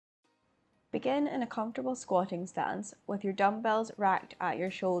Begin in a comfortable squatting stance with your dumbbells racked at your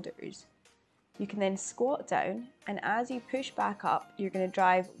shoulders. You can then squat down, and as you push back up, you're going to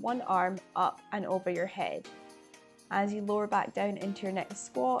drive one arm up and over your head. As you lower back down into your next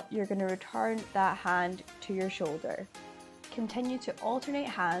squat, you're going to return that hand to your shoulder. Continue to alternate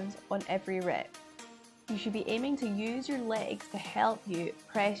hands on every rep. You should be aiming to use your legs to help you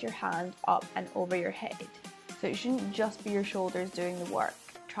press your hand up and over your head. So it shouldn't just be your shoulders doing the work.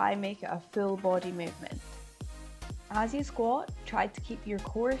 Try and make it a full body movement. As you squat, try to keep your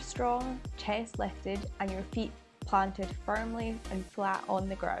core strong, chest lifted, and your feet planted firmly and flat on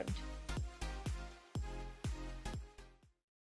the ground.